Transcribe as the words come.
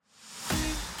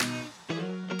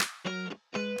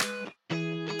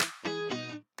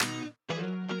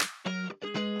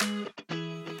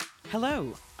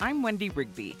Hello, I'm Wendy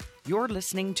Rigby. You're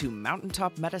listening to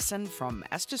Mountaintop Medicine from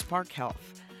Estes Park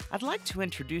Health. I'd like to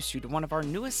introduce you to one of our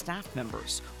newest staff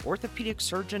members, orthopedic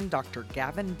surgeon Dr.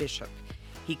 Gavin Bishop.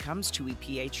 He comes to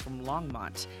EPH from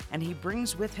Longmont, and he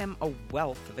brings with him a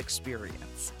wealth of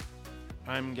experience.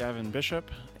 I'm Gavin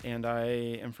Bishop, and I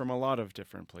am from a lot of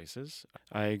different places.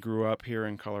 I grew up here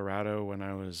in Colorado when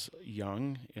I was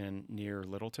young and near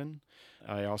Littleton.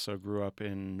 I also grew up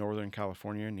in Northern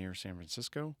California near San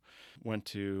Francisco. Went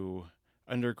to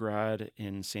undergrad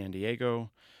in San Diego,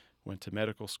 went to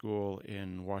medical school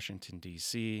in Washington,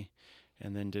 D.C.,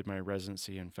 and then did my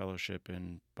residency and fellowship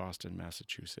in Boston,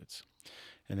 Massachusetts.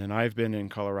 And then I've been in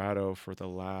Colorado for the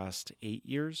last 8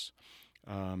 years.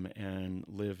 And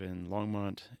live in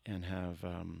Longmont and have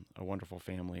a wonderful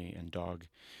family and dog.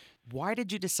 Why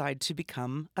did you decide to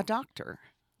become a doctor?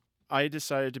 I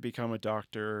decided to become a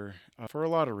doctor for a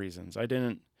lot of reasons. I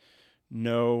didn't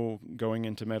know going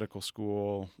into medical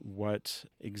school what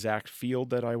exact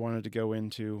field that I wanted to go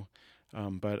into,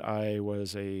 but I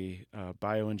was a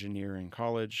bioengineer in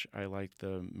college. I liked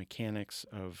the mechanics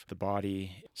of the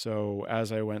body. So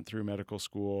as I went through medical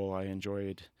school, I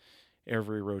enjoyed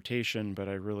every rotation, but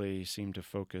I really seemed to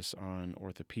focus on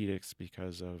orthopedics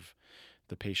because of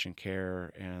the patient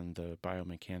care and the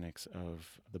biomechanics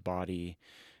of the body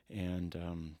and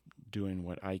doing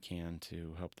what I can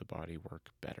to help the body work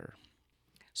better.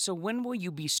 So when will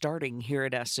you be starting here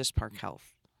at Estes Park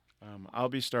Health? I'll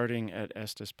be starting at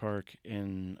Estes Park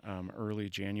in early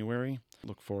January.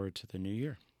 Look forward to the new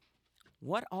year.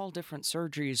 What all different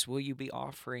surgeries will you be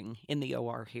offering in the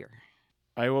OR here?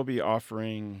 I will be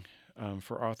offering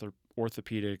for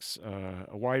orthopedics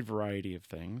a wide variety of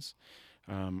things.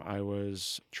 I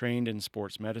was trained in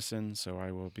sports medicine, so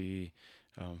I will be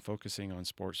focusing on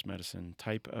sports medicine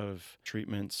type of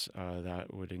treatments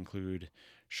that would include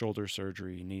shoulder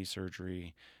surgery, knee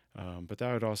surgery, but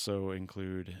that would also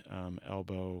include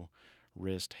elbow,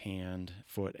 wrist, hand,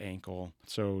 foot, ankle.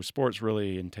 So sports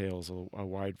really entails a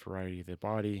wide variety of the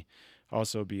body.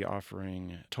 Also be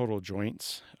offering total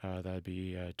joints. That'd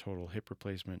be total hip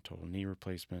replacement, total knee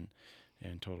replacement,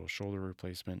 and total shoulder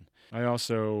replacement. I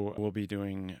also will be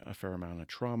doing a fair amount of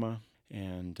trauma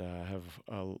and have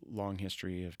a long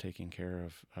history of taking care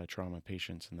of trauma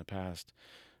patients in the past.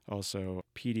 Also,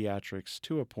 pediatrics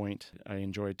to a point. I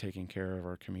enjoyed taking care of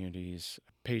our community's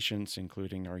patients,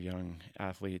 including our young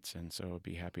athletes, and so I'd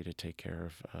be happy to take care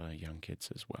of young kids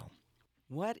as well.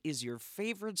 What is your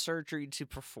favorite surgery to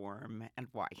perform and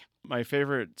why? My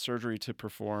favorite surgery to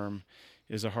perform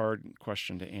is a hard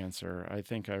question to answer. I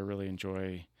think I really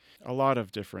enjoy a lot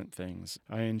of different things.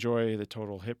 I enjoy the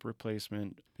total hip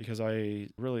replacement because I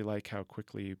really like how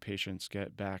quickly patients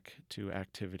get back to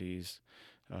activities.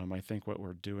 I think what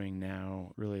we're doing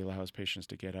now really allows patients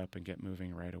to get up and get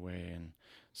moving right away, and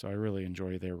so I really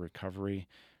enjoy their recovery.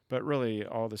 But really,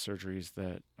 all the surgeries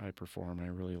that I perform, I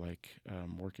really like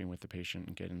working with the patient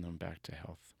and getting them back to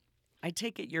health. I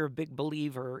take it you're a big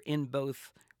believer in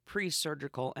both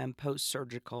pre-surgical and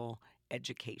post-surgical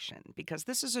education, because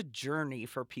this is a journey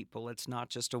for people. It's not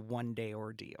just a one-day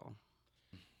ordeal.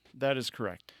 That is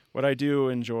correct. What I do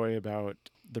enjoy about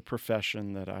the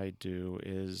profession that I do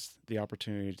is the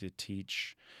opportunity to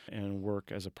teach and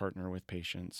work as a partner with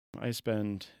patients. I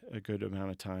spend a good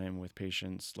amount of time with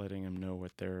patients, letting them know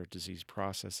what their disease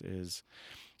process is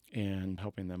and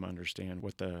helping them understand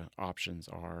what the options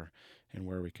are and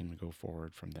where we can go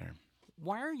forward from there.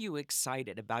 Why are you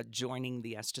excited about joining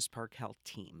the Estes Park Health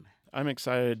team? I'm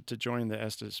excited to join the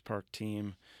Estes Park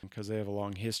team because they have a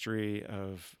long history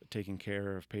of taking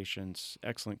care of patients,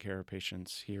 excellent care of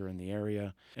patients here in the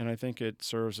area, and I think it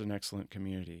serves an excellent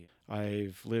community.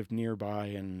 I've lived nearby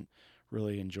and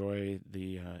really enjoy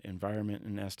the environment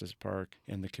in Estes Park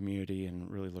and the community and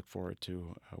really look forward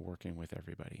to working with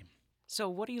everybody. So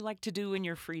what do you like to do in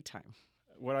your free time?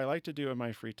 What I like to do in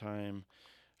my free time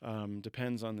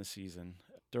depends on the season.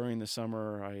 During the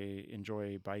summer, I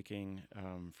enjoy biking,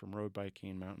 from road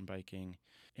biking, mountain biking,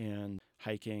 and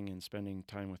hiking and spending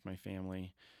time with my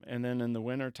family. And then in the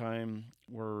wintertime,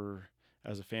 we're,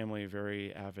 as a family,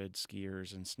 very avid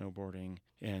skiers and snowboarding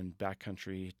and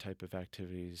backcountry type of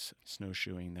activities,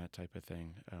 snowshoeing, that type of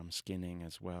thing, skinning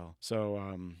as well.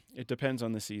 So it depends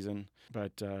on the season,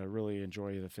 but really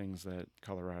enjoy the things that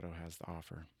Colorado has to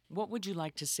offer. What would you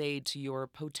like to say to your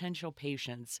potential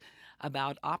patients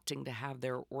about opting to have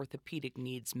their orthopedic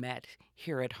needs met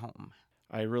here at home?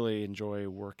 I really enjoy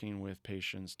working with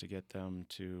patients to get them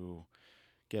to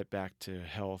get back to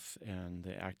health and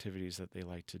the activities that they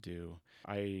like to do.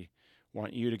 I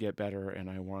want you to get better, and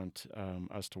I want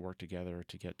us to work together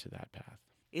to get to that path.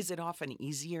 Is it often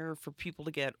easier for people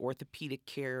to get orthopedic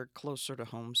care closer to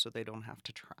home so they don't have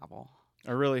to travel?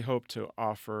 I really hope to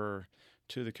offer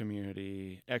to the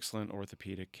community excellent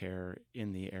orthopedic care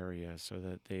in the area so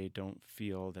that they don't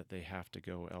feel that they have to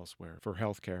go elsewhere for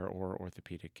healthcare or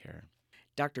orthopedic care.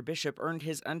 Dr. Bishop earned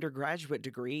his undergraduate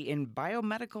degree in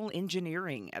Biomedical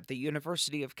Engineering at the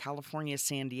University of California,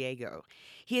 San Diego.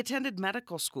 He attended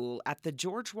medical school at the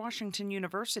George Washington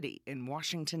University in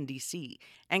Washington, D.C.,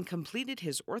 and completed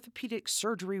his orthopedic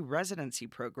surgery residency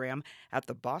program at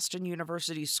the Boston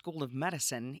University School of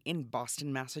Medicine in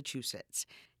Boston, Massachusetts.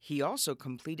 He also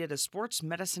completed a sports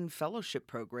medicine fellowship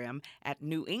program at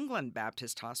New England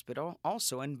Baptist Hospital,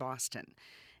 also in Boston.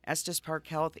 Estes Park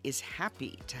Health is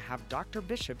happy to have Dr.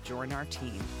 Bishop join our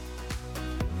team.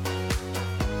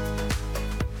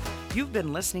 You've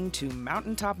been listening to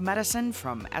Mountaintop Medicine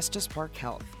from Estes Park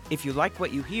Health. If you like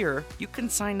what you hear, you can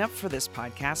sign up for this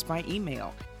podcast by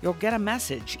email. You'll get a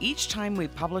message each time we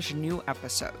publish a new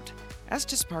episode.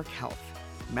 Estes Park Health,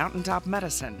 Mountaintop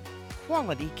Medicine,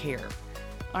 quality care.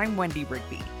 I'm Wendy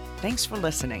Rigby. Thanks for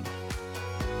listening.